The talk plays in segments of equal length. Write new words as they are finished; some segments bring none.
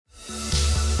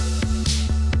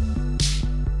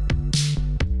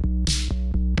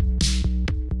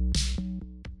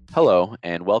Hello,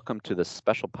 and welcome to this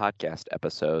special podcast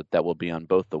episode that will be on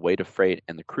both the Weight of Freight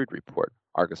and the Crude Report,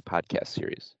 Argus podcast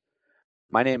series.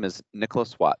 My name is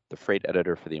Nicholas Watt, the freight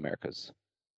editor for the Americas.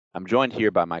 I'm joined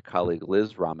here by my colleague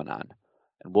Liz Ramanand,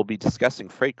 and we'll be discussing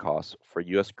freight costs for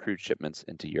U.S. crude shipments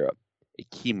into Europe, a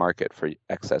key market for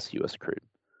excess U.S. crude.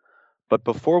 But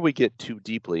before we get too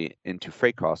deeply into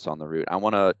freight costs on the route, I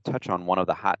want to touch on one of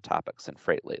the hot topics in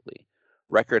freight lately,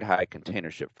 record high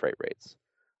container ship freight rates.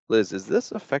 Liz, is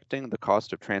this affecting the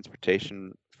cost of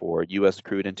transportation for U.S.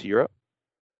 crude into Europe?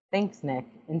 Thanks, Nick.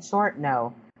 In short,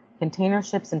 no. Container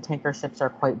ships and tanker ships are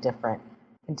quite different.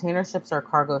 Container ships are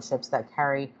cargo ships that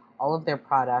carry all of their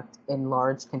product in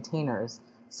large containers,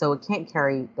 so it can't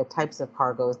carry the types of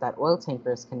cargoes that oil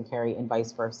tankers can carry and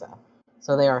vice versa.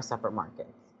 So they are separate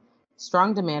markets.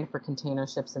 Strong demand for container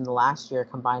ships in the last year,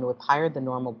 combined with higher than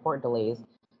normal port delays,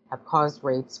 have caused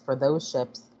rates for those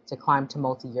ships to climb to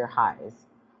multi-year highs.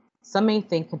 Some may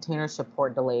think container ship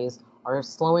port delays are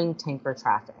slowing tanker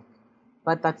traffic,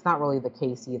 but that's not really the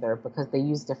case either because they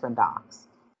use different docks.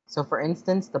 So for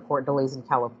instance, the port delays in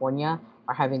California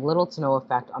are having little to no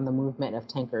effect on the movement of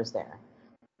tankers there.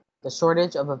 The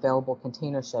shortage of available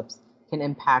container ships can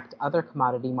impact other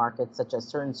commodity markets such as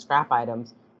certain scrap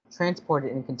items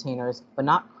transported in containers, but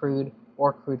not crude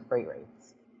or crude freight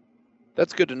rates.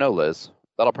 That's good to know, Liz.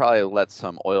 That'll probably let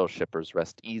some oil shippers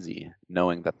rest easy,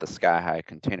 knowing that the sky-high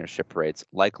container ship rates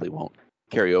likely won't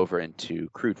carry over into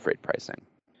crude freight pricing.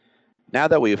 Now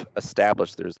that we've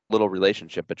established there's little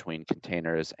relationship between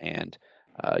containers and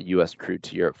U.S. crude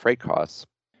to Europe freight costs,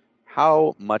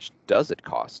 how much does it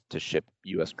cost to ship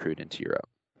U.S. crude into Europe?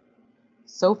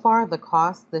 So far, the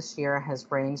cost this year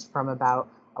has ranged from about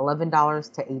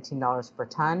 $11 to $18 per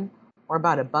ton, or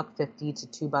about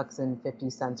 $1.50 to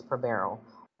 $2.50 per barrel,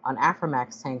 on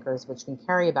Aframax tankers, which can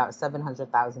carry about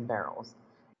 700,000 barrels.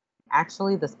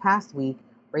 Actually, this past week,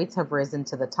 rates have risen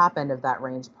to the top end of that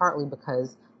range partly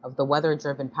because of the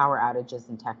weather-driven power outages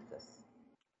in Texas.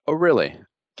 Oh, really?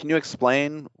 Can you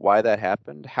explain why that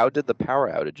happened? How did the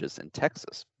power outages in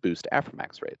Texas boost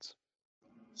Aframax rates?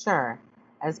 Sure.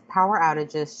 As power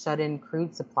outages shut in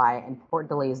crude supply and port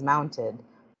delays mounted,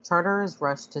 charterers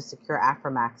rushed to secure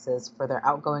Aframaxes for their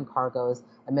outgoing cargoes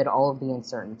amid all of the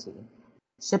uncertainty.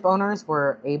 Ship owners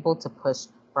were able to push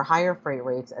for higher freight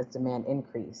rates as demand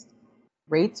increased.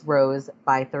 Rates rose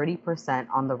by 30%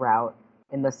 on the route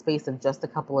in the space of just a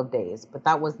couple of days, but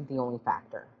that wasn't the only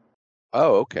factor.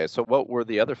 Oh, okay. So what were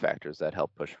the other factors that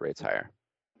helped push rates higher?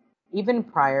 Even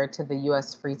prior to the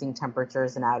U.S. freezing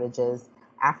temperatures and outages,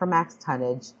 Aframax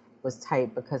tonnage was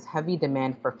tight because heavy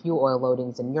demand for fuel oil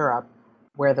loadings in Europe,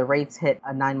 where the rates hit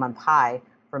a 9-month high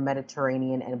for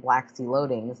Mediterranean and Black Sea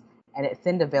loadings, and it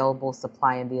thinned available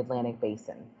supply in the Atlantic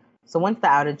basin. So once the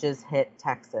outages hit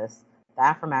Texas, the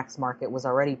Aframax market was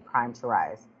already primed to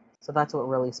rise. So that's what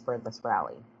really spurred this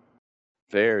rally.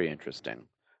 Very interesting.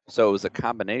 So it was a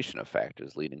combination of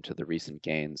factors leading to the recent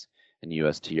gains in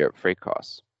U.S. to Europe freight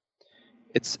costs.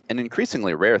 It's an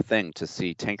increasingly rare thing to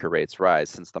see tanker rates rise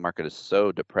since the market is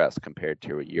so depressed compared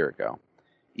to a year ago.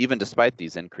 Even despite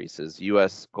these increases,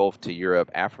 U.S. Gulf to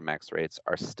Europe Aframax rates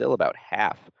are still about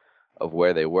half of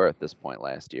where they were at this point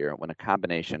last year, when a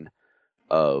combination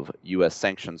of U.S.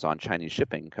 sanctions on Chinese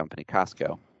shipping company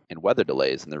COSCO and weather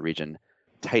delays in the region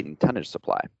tightened tonnage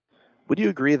supply. Would you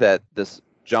agree that this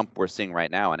jump we're seeing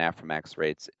right now in Aframax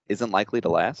rates isn't likely to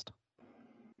last?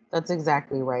 That's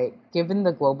exactly right. Given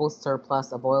the global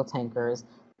surplus of oil tankers,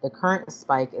 the current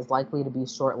spike is likely to be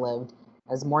short-lived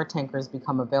as more tankers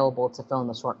become available to fill in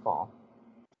the shortfall.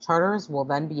 Charters will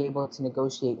then be able to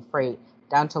negotiate freight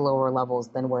down to lower levels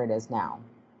than where it is now.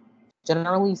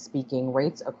 Generally speaking,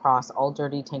 rates across all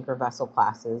dirty tanker vessel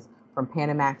classes, from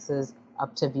Panamaxes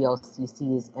up to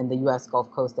VLCCs in the U.S.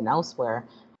 Gulf Coast and elsewhere,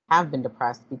 have been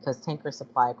depressed because tanker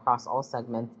supply across all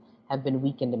segments have been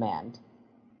weak in demand.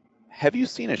 Have you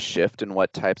seen a shift in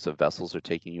what types of vessels are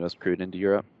taking U.S. crude into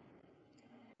Europe?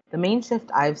 The main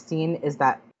shift I've seen is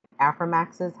that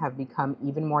Aframaxes have become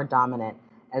even more dominant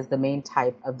as the main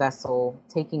type of vessel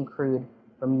taking crude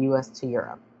from U.S. to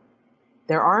Europe.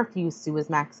 There are a few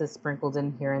Suezmaxes sprinkled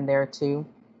in here and there too,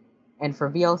 and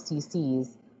for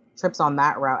VLCCs, trips on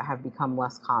that route have become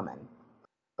less common.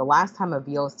 The last time a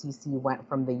VLCC went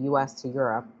from the U.S. to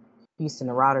Europe, Houston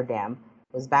to Rotterdam,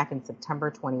 was back in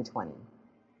September 2020.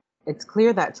 It's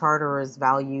clear that charterers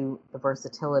value the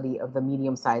versatility of the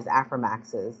medium-sized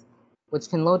Aframaxes, which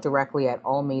can load directly at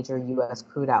all major U.S.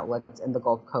 crude outlets in the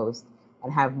Gulf Coast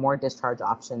and have more discharge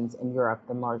options in Europe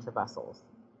than larger vessels.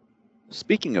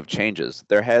 Speaking of changes,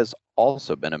 there has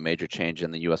also been a major change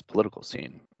in the U.S. political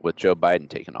scene, with Joe Biden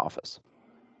taking office.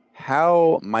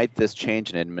 How might this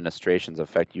change in administrations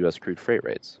affect U.S. crude freight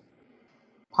rates?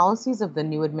 Policies of the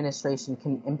new administration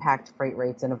can impact freight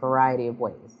rates in a variety of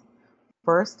ways.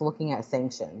 First, looking at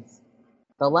sanctions.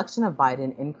 The election of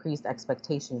Biden increased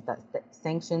expectations that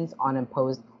sanctions on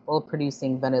imposed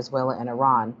oil-producing Venezuela and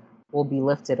Iran will be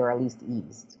lifted or at least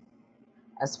eased.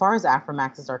 As far as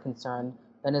Aframaxes are concerned,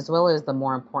 Venezuela is the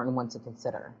more important one to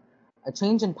consider. A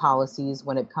change in policies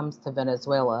when it comes to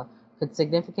Venezuela could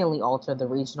significantly alter the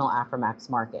regional Aframax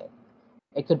market.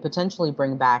 It could potentially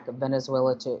bring back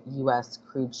Venezuela to U.S.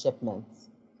 crude shipments,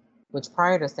 which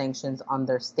prior to sanctions on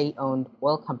their state-owned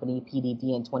oil company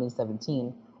PDV in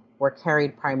 2017 were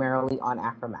carried primarily on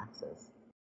Aframaxes.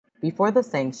 Before the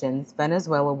sanctions,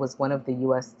 Venezuela was one of the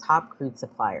U.S. top crude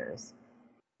suppliers.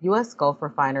 U.S. Gulf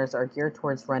refiners are geared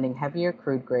towards running heavier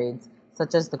crude grades,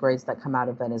 such as the grades that come out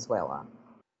of Venezuela.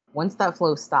 Once that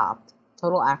flow stopped,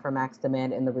 total Aframax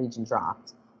demand in the region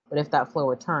dropped. But if that flow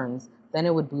returns, then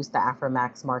it would boost the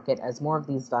Aframax market as more of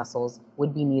these vessels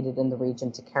would be needed in the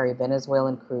region to carry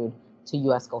Venezuelan crude to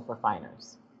U.S. Gulf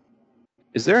refiners.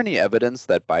 Is there any evidence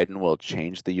that Biden will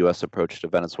change the U.S. approach to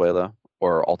Venezuela,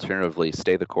 or alternatively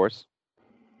stay the course?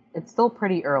 It's still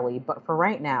pretty early, but for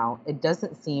right now, it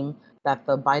doesn't seem that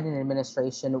the Biden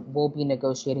administration will be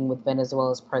negotiating with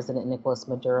Venezuela's President Nicolas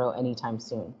Maduro anytime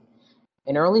soon.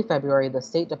 In early February, the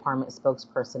State Department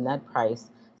spokesperson Ned Price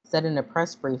said in a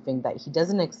press briefing that he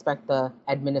doesn't expect the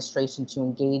administration to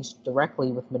engage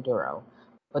directly with Maduro,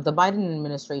 but the Biden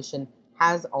administration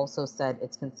has also said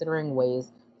it's considering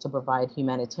ways to provide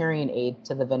humanitarian aid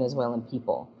to the Venezuelan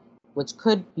people, which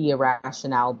could be a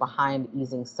rationale behind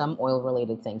easing some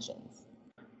oil-related sanctions.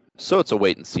 So it's a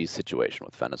wait-and-see situation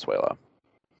with Venezuela.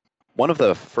 One of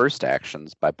the first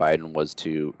actions by Biden was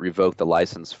to revoke the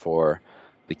license for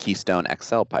the Keystone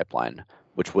XL pipeline,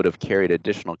 which would have carried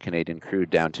additional Canadian crude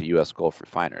down to U.S. Gulf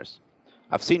refiners.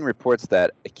 I've seen reports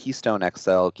that a Keystone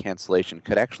XL cancellation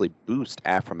could actually boost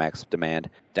Aframax demand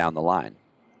down the line.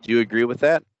 Do you agree with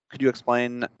that? Could you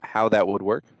explain how that would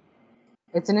work?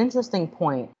 It's an interesting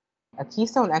point. A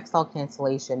Keystone XL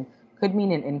cancellation could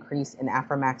mean an increase in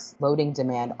Aframax loading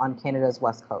demand on Canada's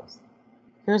west coast.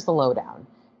 Here's the lowdown.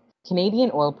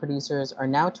 Canadian oil producers are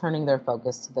now turning their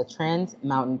focus to the Trans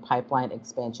Mountain Pipeline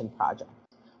Expansion Project,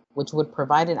 which would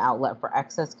provide an outlet for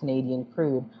excess Canadian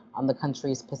crude on the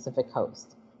country's Pacific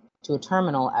coast, to a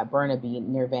terminal at Burnaby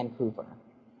near Vancouver.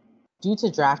 Due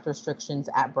to draft restrictions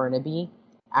at Burnaby,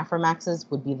 Aframaxes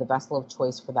would be the vessel of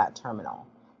choice for that terminal.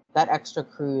 That extra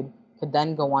crude could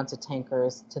then go on to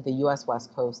tankers to the U.S.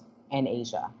 West Coast and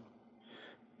Asia.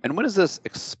 And when is this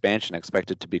expansion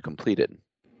expected to be completed?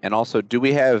 And also, do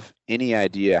we have any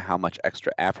idea how much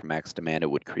extra Aframax demand it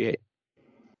would create?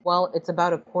 Well, it's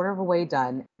about a quarter of a way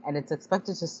done, and it's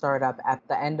expected to start up at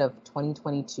the end of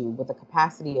 2022 with a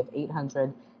capacity of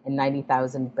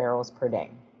 890,000 barrels per day.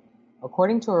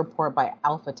 According to a report by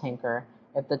Alpha Tanker,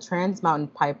 if the Trans Mountain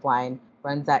Pipeline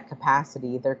runs at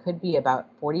capacity, there could be about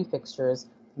 40 fixtures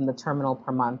from the terminal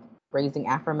per month, raising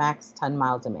Aframax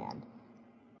ton-mile demand.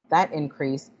 That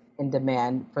increase in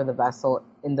demand for the vessel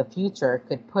in the future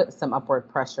could put some upward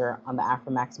pressure on the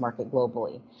Aframax market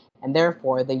globally, and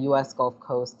therefore the U.S. Gulf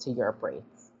Coast to Europe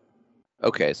rates.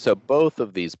 Okay, so both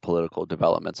of these political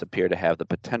developments appear to have the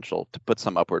potential to put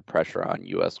some upward pressure on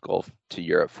U.S. Gulf to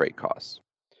Europe freight costs.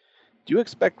 Do you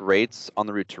expect rates on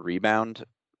the route to rebound,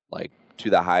 like to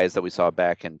the highs that we saw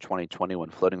back in 2020 when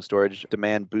floating storage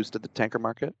demand boosted the tanker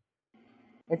market?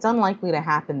 It's unlikely to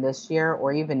happen this year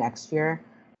or even next year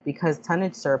because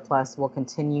tonnage surplus will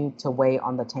continue to weigh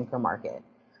on the tanker market.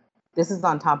 This is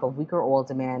on top of weaker oil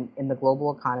demand in the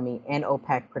global economy and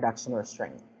OPEC production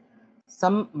restraint.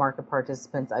 Some market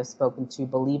participants I've spoken to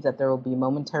believe that there will be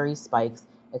momentary spikes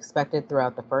expected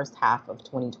throughout the first half of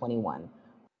 2021.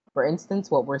 For instance,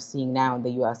 what we're seeing now in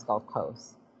the U.S. Gulf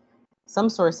Coast. Some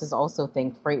sources also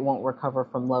think freight won't recover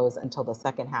from lows until the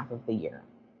second half of the year.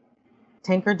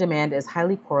 Tanker demand is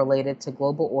highly correlated to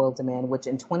global oil demand, which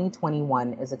in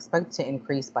 2021 is expected to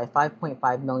increase by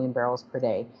 5.5 million barrels per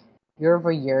day, year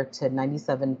over year to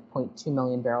 97.2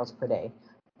 million barrels per day,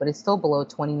 but it's still below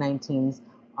 2019's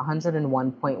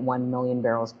 101.1 million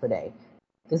barrels per day.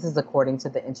 This is according to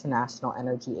the International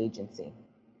Energy Agency.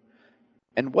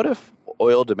 And what if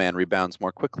oil demand rebounds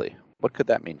more quickly? What could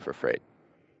that mean for freight?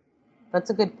 That's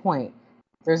a good point.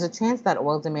 There's a chance that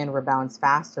oil demand rebounds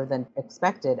faster than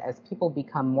expected as people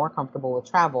become more comfortable with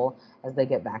travel as they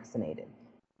get vaccinated.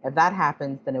 If that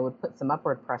happens, then it would put some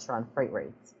upward pressure on freight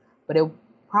rates, but it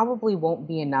probably won't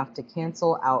be enough to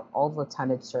cancel out all the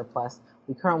tonnage surplus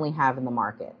we currently have in the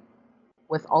market.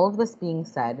 With all of this being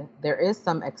said, there is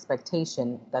some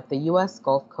expectation that the U.S.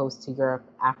 Gulf Coast to Europe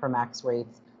Aframax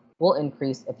rates will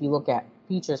increase if you look at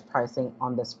futures pricing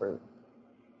on this route.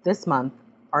 This month,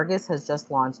 Argus has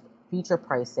just launched future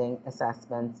pricing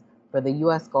assessments for the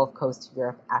US Gulf Coast to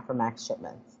Europe Aframax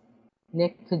shipments.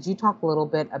 Nick, could you talk a little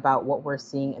bit about what we're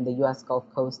seeing in the US Gulf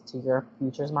Coast to Europe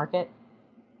futures market?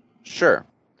 Sure.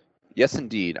 Yes,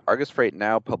 indeed. Argus Freight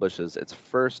now publishes its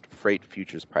first freight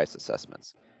futures price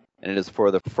assessments, and it is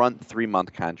for the front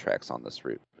 3-month contracts on this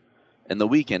route. In the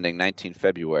week ending 19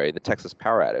 February, the Texas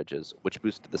power outages, which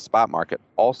boosted the spot market,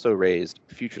 also raised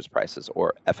futures prices,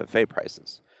 or FFA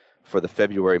prices, for the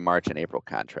February, March, and April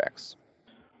contracts.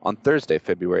 On Thursday,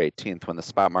 February 18th, when the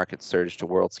spot market surged to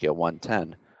world scale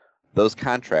 110, those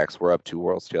contracts were up to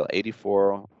world scale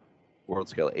 84, world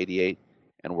scale 88,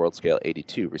 and world scale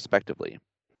 82, respectively,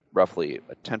 roughly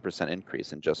a 10%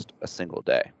 increase in just a single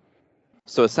day.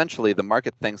 So essentially, the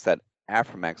market thinks that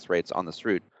Aframax rates on this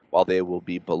route, while they will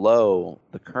be below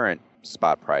the current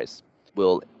spot price,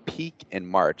 will peak in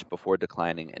March before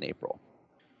declining in April.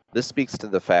 This speaks to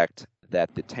the fact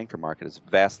that the tanker market is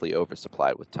vastly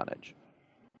oversupplied with tonnage.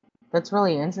 That's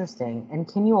really interesting. And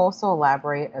can you also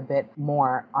elaborate a bit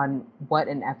more on what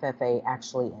an FFA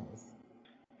actually is?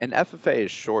 An FFA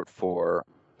is short for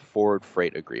Forward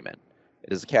Freight Agreement.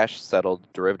 It is a cash-settled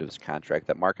derivatives contract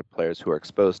that market players who are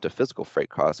exposed to physical freight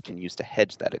costs can use to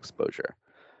hedge that exposure.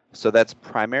 So that's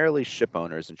primarily ship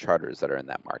owners and charters that are in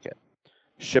that market.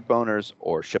 Ship owners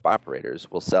or ship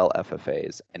operators will sell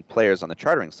FFAs, and players on the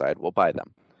chartering side will buy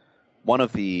them. One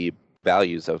of the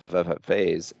values of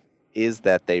FFAs is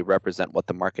that they represent what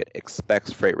the market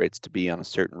expects freight rates to be on a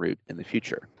certain route in the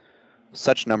future.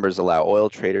 Such numbers allow oil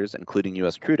traders, including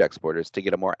U.S. crude exporters, to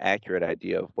get a more accurate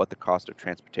idea of what the cost of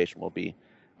transportation will be,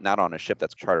 not on a ship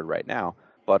that's chartered right now,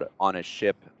 but on a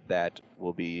ship that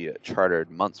will be chartered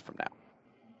months from now.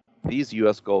 These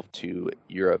U.S. Gulf to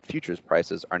Europe futures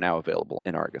prices are now available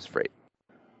in Argus Freight.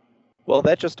 Well,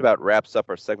 that just about wraps up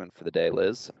our segment for the day,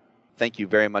 Liz. Thank you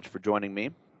very much for joining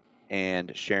me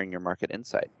and sharing your market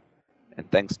insight. And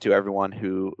thanks to everyone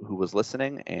who was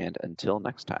listening, and until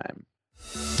next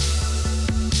time.